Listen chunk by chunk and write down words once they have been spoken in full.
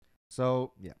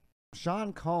So Yeah.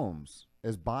 Sean Combs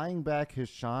is buying back his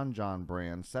Sean John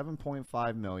brand,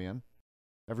 $7.5 million.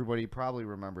 Everybody probably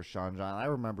remembers Sean John. I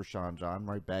remember Sean John,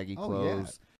 right? Baggy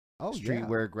clothes,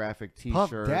 streetwear graphic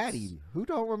T-shirts. Puff Daddy. Who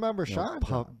don't remember Sean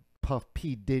John? Puff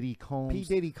P. Diddy Combs. P.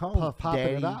 Diddy Combs Puff popping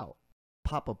Daddy, it out.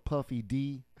 Papa Puffy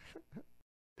D.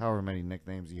 However many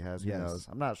nicknames he has, who Yes. knows?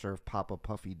 I'm not sure if Papa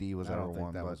Puffy D was I ever don't think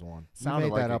one, that but was one. You sounded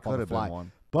made like that it up on could the have fly. been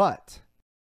one. But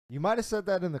you might have said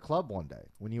that in the club one day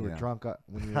when you were Yeah. drunk,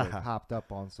 when you were hopped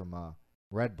up on some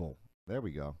Red Bull. There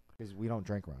we go. Because we don't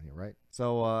drink around here, right?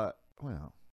 So,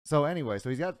 so anyway, so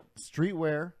he's got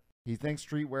streetwear. He thinks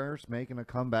streetwear is making a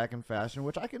comeback in fashion,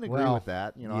 which I can agree Well, with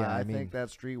that. You know, yeah, I I mean- think that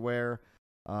streetwear.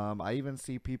 I even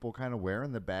see people kind of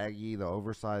wearing the baggy, the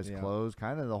oversized Yeah. clothes,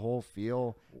 kind of the whole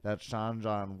feel that Sean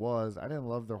John was. I didn't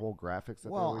love their whole graphics.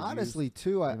 That Well, they would honestly, use,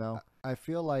 too, you know? I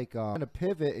feel like going to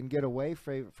pivot and get away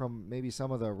from maybe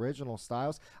some of the original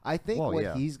styles. I think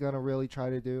what he's going to really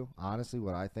try to do, honestly,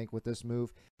 what I think with this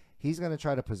move, he's going to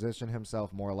try to position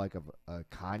himself more like a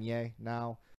Kanye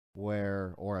now,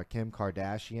 or a Kim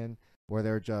Kardashian, where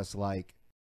they're just like,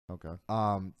 Okay.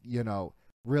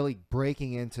 really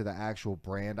breaking into the actual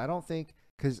brand. I don't think,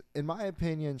 because in my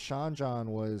opinion, Sean John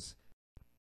was,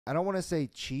 I don't want to say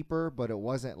cheaper, but it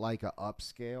wasn't like a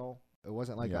upscale. It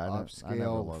wasn't like Yeah, an I never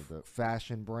upscale loved it.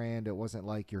 fashion brand. It wasn't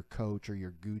like your Coach or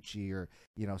your Gucci or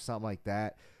something like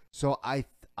that. So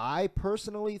I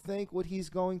personally think what he's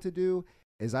going to do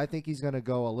is I think he's going to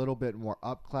go a little bit more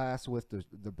up class with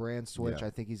the brand switch. Yeah. I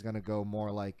think he's going to go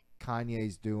more like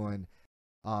Kanye's doing.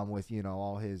 With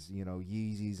all his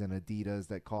Yeezys and Adidas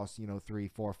that cost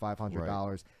 $300, $400,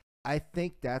 $500. I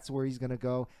think that's where he's gonna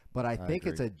go. But I think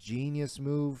it's agree. a genius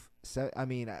move. So I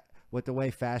mean, with the way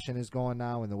fashion is going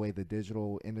now and the way the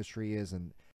digital industry is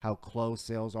and how clothes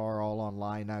sales are all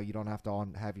online now, you don't have to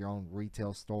have your own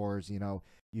retail stores.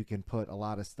 You can put a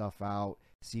lot of stuff out,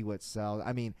 see what sells.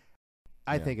 I mean,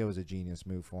 I think it was a genius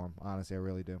move for him. Honestly, I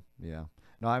really do. Yeah.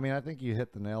 No, I mean, I think you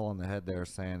hit the nail on the head there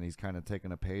saying he's kind of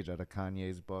taking a page out of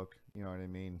Kanye's book. You know what I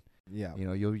mean? Yeah.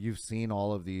 You've seen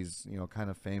all of these, kind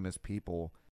of famous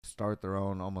people start their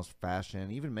own almost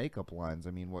fashion, even makeup lines.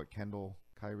 I mean, Kendall,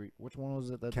 Kyrie, which one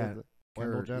was it that did the,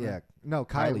 Kendall Jenner? Yeah. No,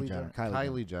 Kylie Jenner.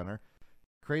 Kylie Jenner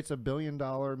creates $1 billion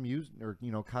music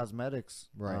or, cosmetics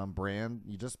brand.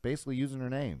 You just basically using her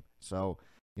name. So,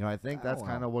 I think that's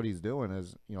kind of what he's doing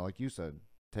is, like you said,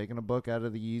 taking a book out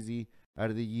of the Yeezy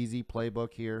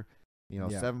playbook here.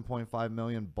 7.5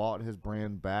 million bought his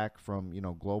brand back from,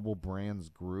 Global Brands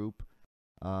Group.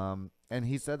 And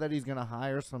he said that he's going to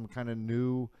hire some kind of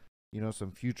new,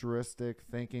 some futuristic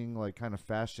thinking, like kind of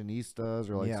fashionistas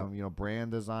or like some, brand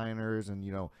designers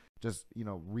and, just,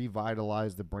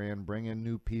 revitalize the brand, bring in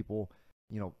new people,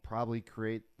 probably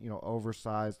create,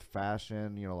 oversized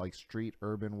fashion, like street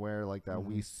urban wear like that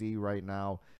we see right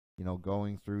now.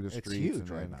 Going through the streets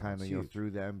and kind of, through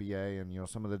the NBA and,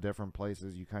 some of the different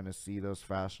places, you kind of see those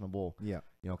fashionable,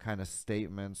 kind of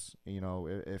statements,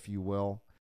 if you will.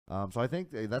 So I think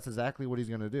that's exactly what he's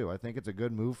going to do. I think it's a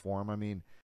good move for him. I mean,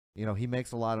 he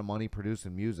makes a lot of money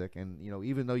producing music and,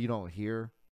 even though you don't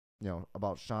hear,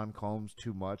 about Sean Combs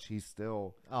too much, he's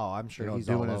still, I'm sure he's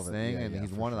doing all his over thing it. and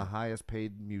he's one of the highest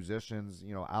paid musicians,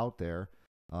 out there.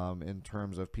 In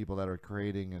terms of people that are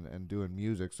creating and doing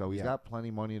music. So he's got plenty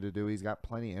of money to do. He's got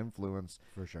plenty of influence.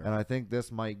 For sure. And I think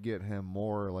this might get him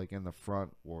more like in the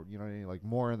front or, like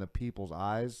more in the people's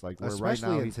eyes. Like where right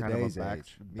now he's kind of a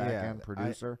back-end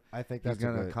producer. I think that's he's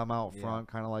going to come out front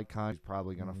kind of like Kanye. He's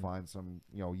probably going to find some,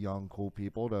 young, cool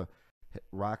people to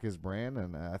rock his brand.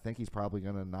 And I think he's probably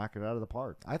going to knock it out of the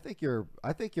park. I think you're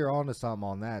onto something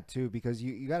on that too, because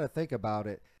you got to think about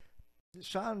it.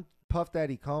 Sean Puff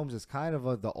Daddy Combs is kind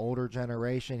of the older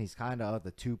generation. He's kind of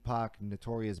the Tupac,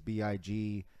 Notorious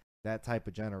B.I.G., that type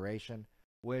of generation,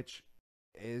 which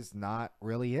is not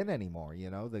really in anymore.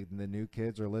 The new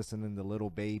kids are listening to Little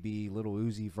Baby, Little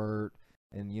Uzi Vert,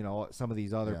 and some of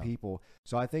these other people.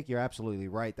 So I think you're absolutely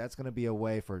right. That's going to be a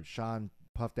way for Sean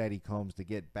Puff Daddy Combs to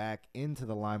get back into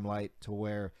the limelight to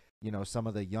where some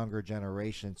of the younger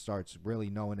generation starts really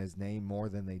knowing his name more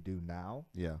than they do now.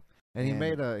 Yeah. And he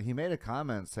made a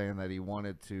comment saying that he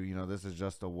wanted to, this is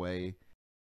just a way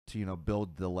to,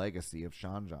 build the legacy of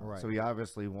Sean John. Right. So he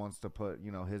obviously wants to put,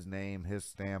 his name, his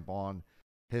stamp on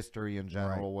history in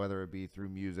general, whether it be through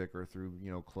music or through,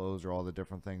 clothes or all the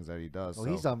different things that he does.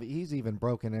 Well, so, he's even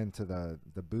broken into the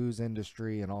booze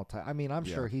industry and all type. I mean, I'm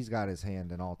sure he's got his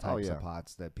hand in all types of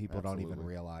pots that people don't even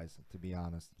realize, to be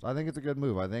honest. So I think it's a good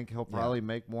move. I think he'll probably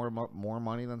make more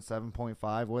money than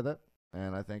 7.5 with it.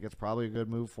 And I think it's probably a good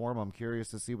move for him. I'm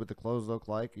curious to see what the clothes look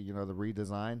like, the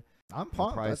redesign. I'm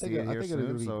pumped. I think it here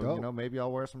soon. be So dope. maybe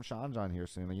I'll wear some Sean John here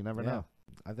soon. You never know.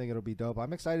 I think it'll be dope.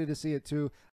 I'm excited to see it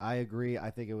too. I agree. I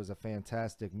think it was a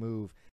fantastic move.